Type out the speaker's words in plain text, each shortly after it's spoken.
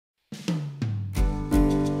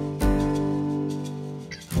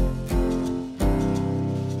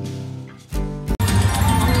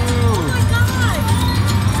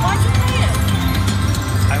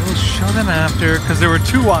After, because there were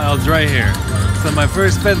 2 wilds right here. So my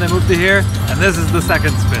first spin, they moved to here, and this is the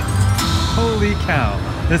second spin. Holy cow.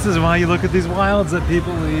 This is why you look at these wilds that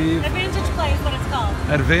people leave. Advantage play is what it's called.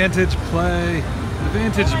 Advantage play.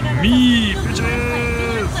 Advantage me,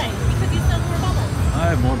 bitches! Because you still have more bubbles. I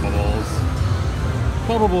have more bubbles.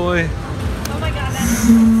 Bubble boy. Oh my god, that is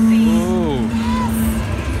insane. Whoa.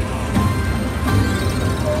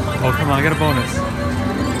 Oh my god. Oh, come on, I got a bonus.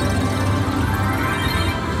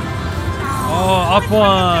 Oh, up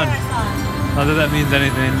one! Not that that means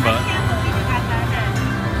anything, but... I can't believe you got that hit.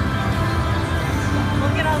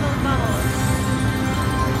 Look at all those bubbles.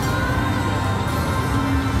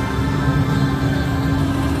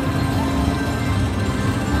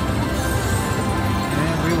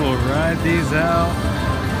 And we will ride these out.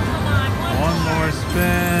 Come on, One more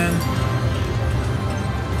spin.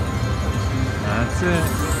 That's it.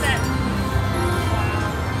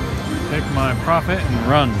 Take my profit and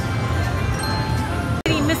run.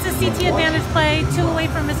 Mrs. CT Advantage play, 2 away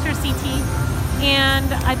from Mr. CT, and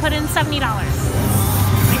I put in $70, I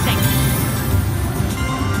think.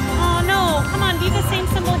 Oh no, come on, be the same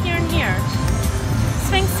symbol here and here.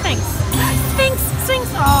 Sphinx, Sphinx. Sphinx, Sphinx,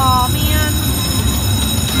 oh man.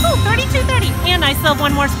 Oh, 32.30, and I still have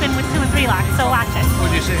 1 more spin with 2 and 3 locks, so watch it.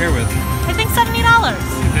 What did you sit here with? I think $70.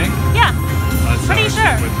 You think? Yeah, pretty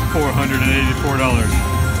sure. With $484.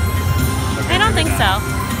 Okay, I don't think so.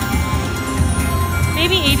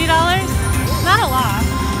 Maybe $80? Not a lot.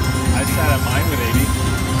 I sat at mine with 80.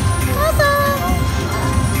 Awesome!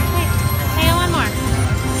 Wait, hey, 1 more.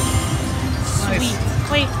 Nice. Sweet.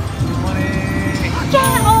 Wait. Money.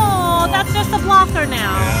 Yeah! Oh, that's just a blocker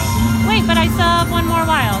now. Yeah. Wait, but I still have 1 more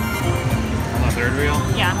wild. On the 3rd reel?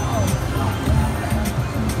 Yeah.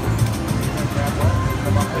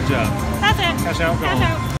 Good job. That's it. Cash out, go Cash home.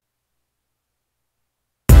 out.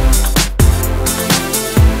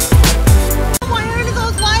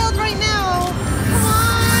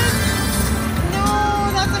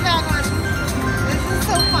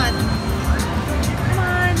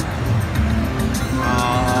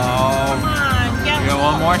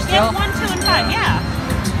 More still? Yeah, 1, 2, and 5, yeah.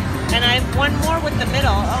 And I have 1 more with the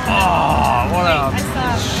middle. Oh, what a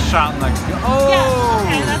shot in the... Oh! Yeah,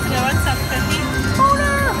 okay, that's a good one. 750.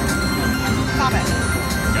 Boner! Stop it.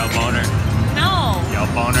 Yo, boner. No. Yo,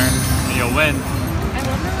 boner. And you'll win. I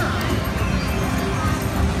will not.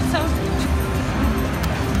 So...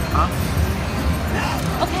 Huh?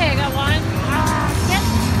 Okay, I got 1. Get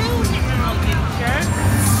 2 now, you jerk.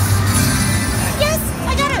 Yes,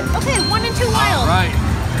 I got it. Okay, 1 and 2 wild. All right.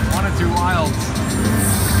 1 and 2 wilds.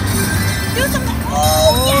 Do something.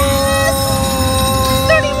 Oh, yes!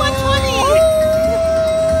 3120.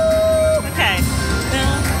 Okay.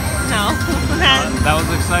 No. That was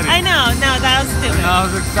exciting. I know. No, that was stupid.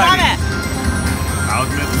 That was exciting. Stop it. I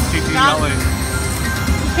was missing CT Stop. yelling.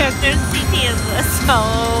 Their CT is so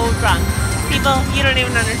drunk. People, you don't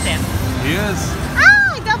even understand. He is.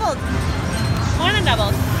 Ah, I doubled. More than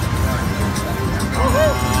doubled.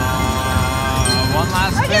 Woohoo! 1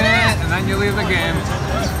 last spin, and then you leave the game.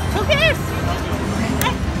 Who cares?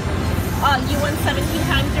 You won 17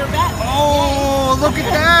 times your bet. Oh, look at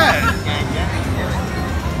that!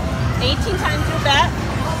 18 times your bet.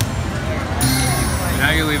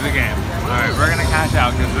 Now you leave the game. All right, we're gonna cash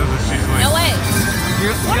out because this is usually. No way.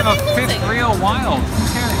 You What have am a I 5th losing? reel wild.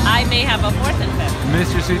 Okay. I may have a 4th and 5th.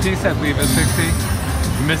 Mr. CT said leave at 60.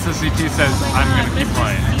 Mrs. CT says Oh my I'm God, gonna keep Mr.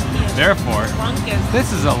 playing. CT is Therefore, drunk as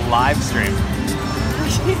this is a live stream.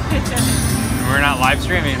 We're not live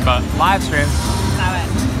streaming, but live stream. Stop it.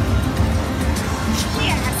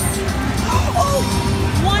 Yes. Oh,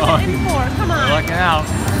 1 Oh, and 4. Come on. We're looking out.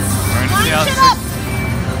 We're gonna see how Lunch it up.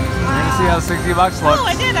 we're gonna see how $60 looks. Oh,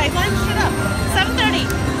 I did. I lunched it up. 7:30.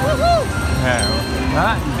 Woohoo!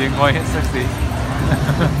 Yeah. Big boy hit 60.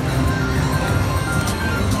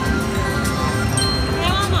 Hey,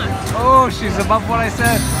 Mama. Oh, she's above what I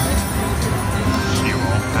said. She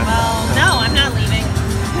won't. Well, no, I'm not leaving.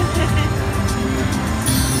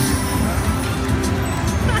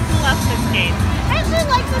 I love this game. I actually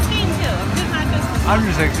like this game too. It's not just this one.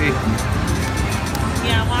 160.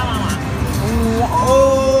 Yeah, wah.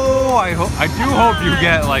 Oh, I do hope you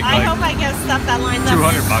get like I hope I get stuff that lines up.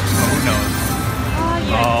 $200, but who knows? Oh,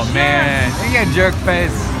 you're Oh a man, jerk. you get jerk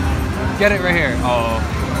face. Get it right here. Oh.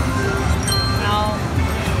 No.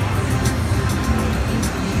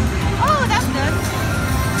 Oh, that's good.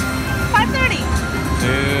 5:30.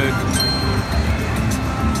 Dude.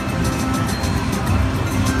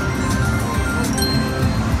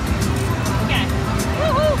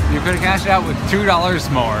 could have cashed out with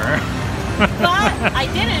 $2 more. But I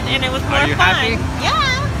didn't, and it was more Are you fun. happy?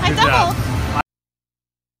 Yeah, I Good job. doubled.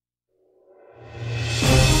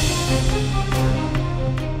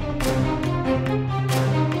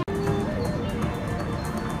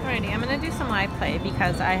 Alrighty, I'm gonna do some live play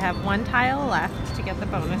because I have one tile left to get the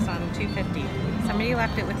bonus on 250. Somebody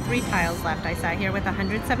left it with 3 tiles left. I sat here with a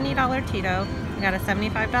 $170 Tito. I got a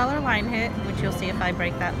 $75 line hit, which you'll see if I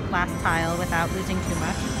break that last tile without losing too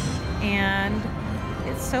much. And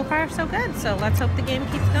it's so far so good, so let's hope the game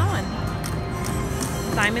keeps going.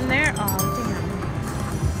 Diamond there. Oh, damn.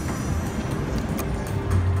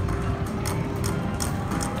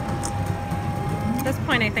 At this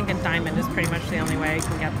point, I think a diamond is pretty much the only way I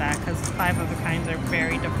can get that, because 5 of a kinds are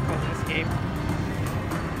very difficult in this game.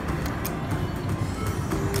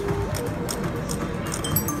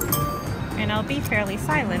 And I'll be fairly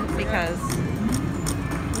silent because...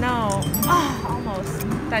 No. Oh, almost.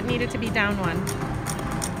 That needed to be down 1.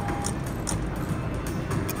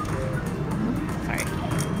 Sorry.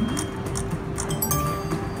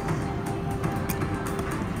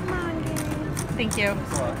 Come on, game. Thank you.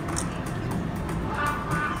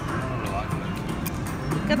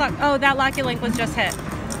 Good luck. Oh, that Lucky Link was just hit.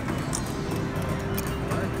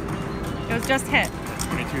 It was just hit.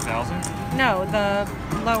 22,000? No, the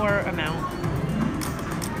lower amount.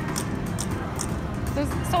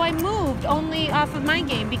 So I moved only off of my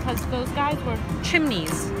game because those guys were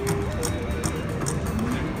chimneys.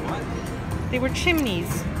 What? They were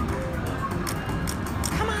chimneys.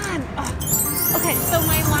 Come on. Oh. Okay, so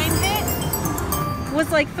my line hit was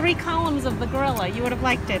like 3 columns of the gorilla. You would have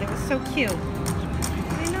liked it. It was so cute.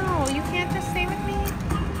 I know. You can't just stay with me.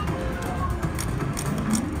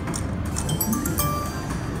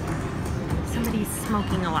 Somebody's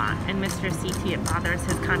smoking a lot, and Mr. CT, it bothers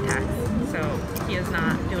his contacts. So he is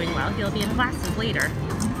not doing well. He'll be in glasses later.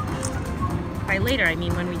 By later, I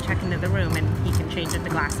mean when we check into the room and he can change into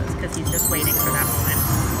glasses because he's just waiting for that moment.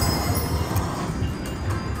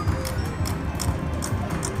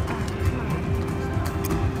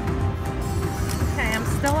 Okay, I'm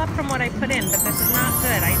still up from what I put in, but this is not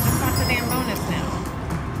good. I just want the damn bonus now.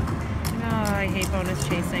 Oh, I hate bonus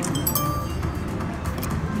chasing.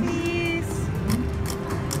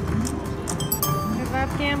 I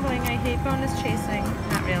love gambling. I hate bonus chasing.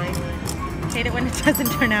 Not really. Hate it when it doesn't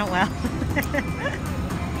turn out well.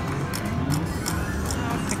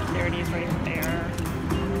 Oh, security's right there.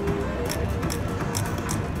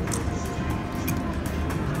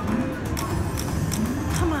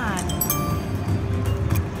 Come on.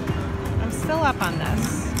 I'm still up on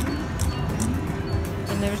this.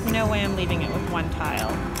 And there's no way I'm leaving it with 1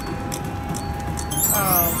 tile.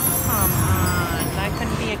 Oh, come on. I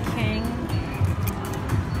couldn't be a king.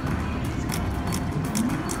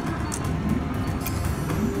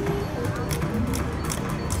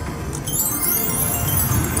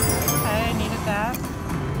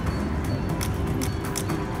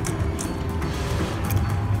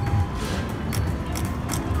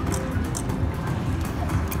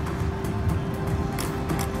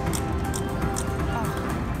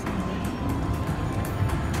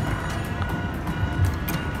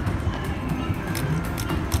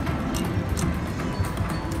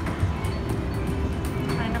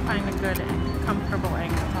 Good comfortable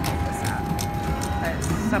angle to hold this at. That is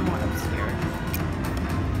somewhat obscure.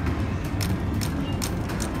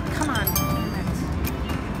 Come on, damn it.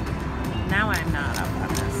 Now I'm not up on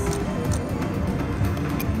this.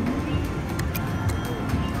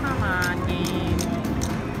 Come on, game.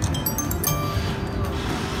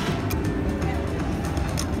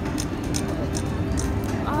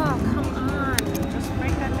 Oh, come on. Just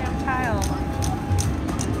break that damn tile.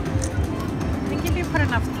 I think if you put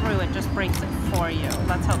enough through, it just breaks it for you.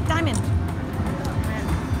 Let's hope. Diamond!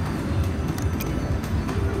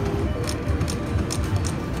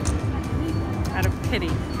 Out of pity,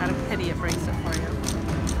 it breaks it for you.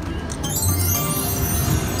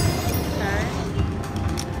 Okay.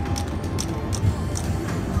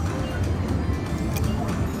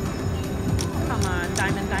 Come on,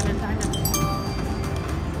 diamond, diamond, diamond.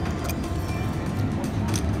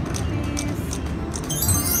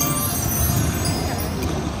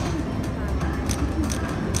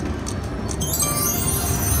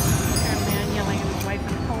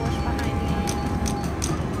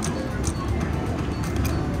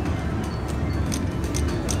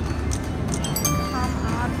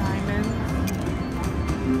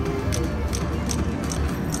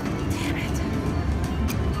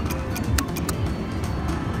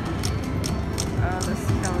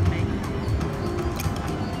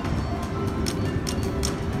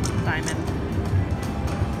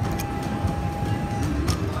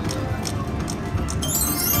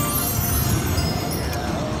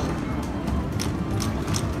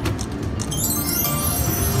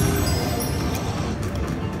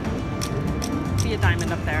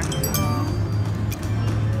 diamond up there.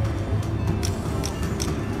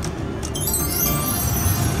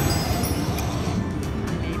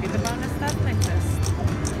 Maybe the bonus doesn't exist.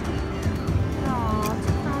 Aw,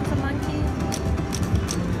 2 pounds a monkey.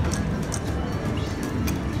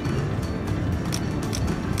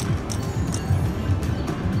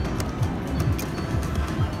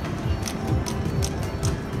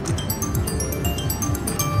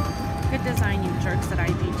 Good design, you jerks at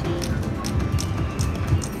IGT.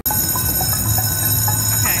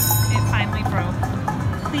 Okay, it finally broke.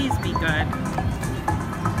 Please be good.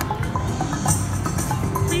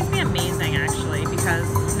 Please be amazing, actually,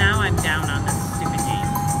 because now I'm down on this stupid game.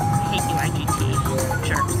 I hate you, IGT.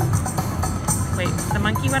 Jerks. Wait, the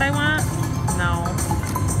monkey what I want? No.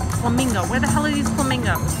 Flamingo. Where the hell are these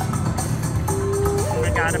flamingos? Oh my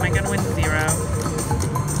god, am I gonna win 0?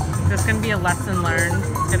 Is this gonna be a lesson learned?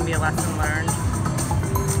 It's gonna be a lesson learned.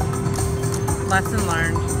 Lesson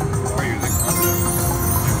learned. Or using content.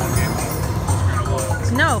 One game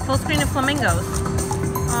on No, full screen of flamingos.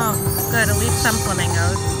 Oh, good, at least some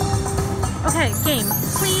flamingos. Okay, game,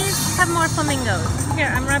 please have more flamingos. Here,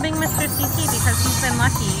 I'm rubbing Mr. CT because he's been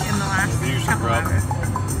lucky in the last You should couple rub. hours.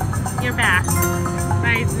 You're back.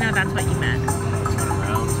 Right? No, that's what you meant. Turn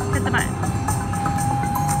around. Hit the button.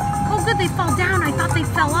 Oh good, they fall down. I thought they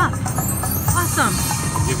fell up. Awesome.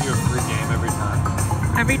 I'll give you a free game every time.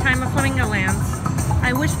 Every time a flamingo lands.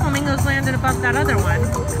 I wish flamingos landed above that other one.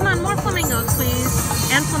 Come on, more flamingos, please.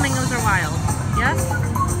 And flamingos are wild. Yes?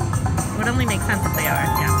 It would only make sense if they are,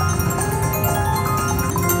 yeah.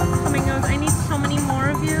 Flamingos, I need so many more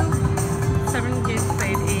of you. 7 gigs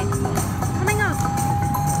played 8. Flamingos!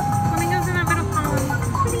 Flamingos in a bit of pollen.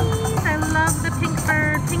 Please, I love the pink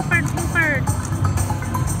bird. Pink bird, pink bird.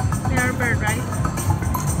 They are a bird, right?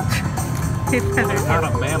 They're not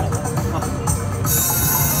a mammal.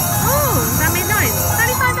 Oh, that made noise.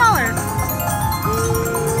 $35.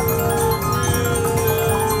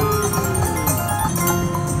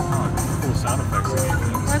 Oh, cool sound effects and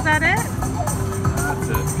things. Was that it? That's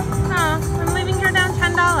it. Oh, I'm leaving her down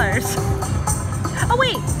 $10. Oh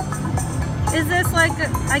wait, is this like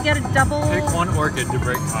I get a double? Pick one orchid to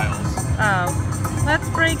break tiles. Oh, let's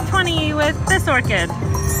break 20 with this orchid. 2.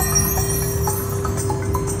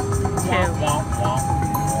 Wah, wah, wah,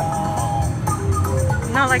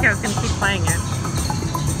 wah. Not like I was gonna keep playing it.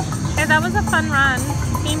 Okay, that was a fun run.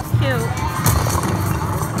 Seems cute,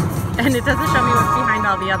 and it doesn't show me what's behind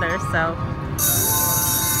all the others, so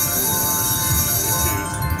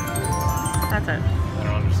that's it. I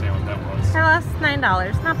don't understand what that was. I lost $9.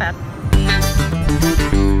 Not bad.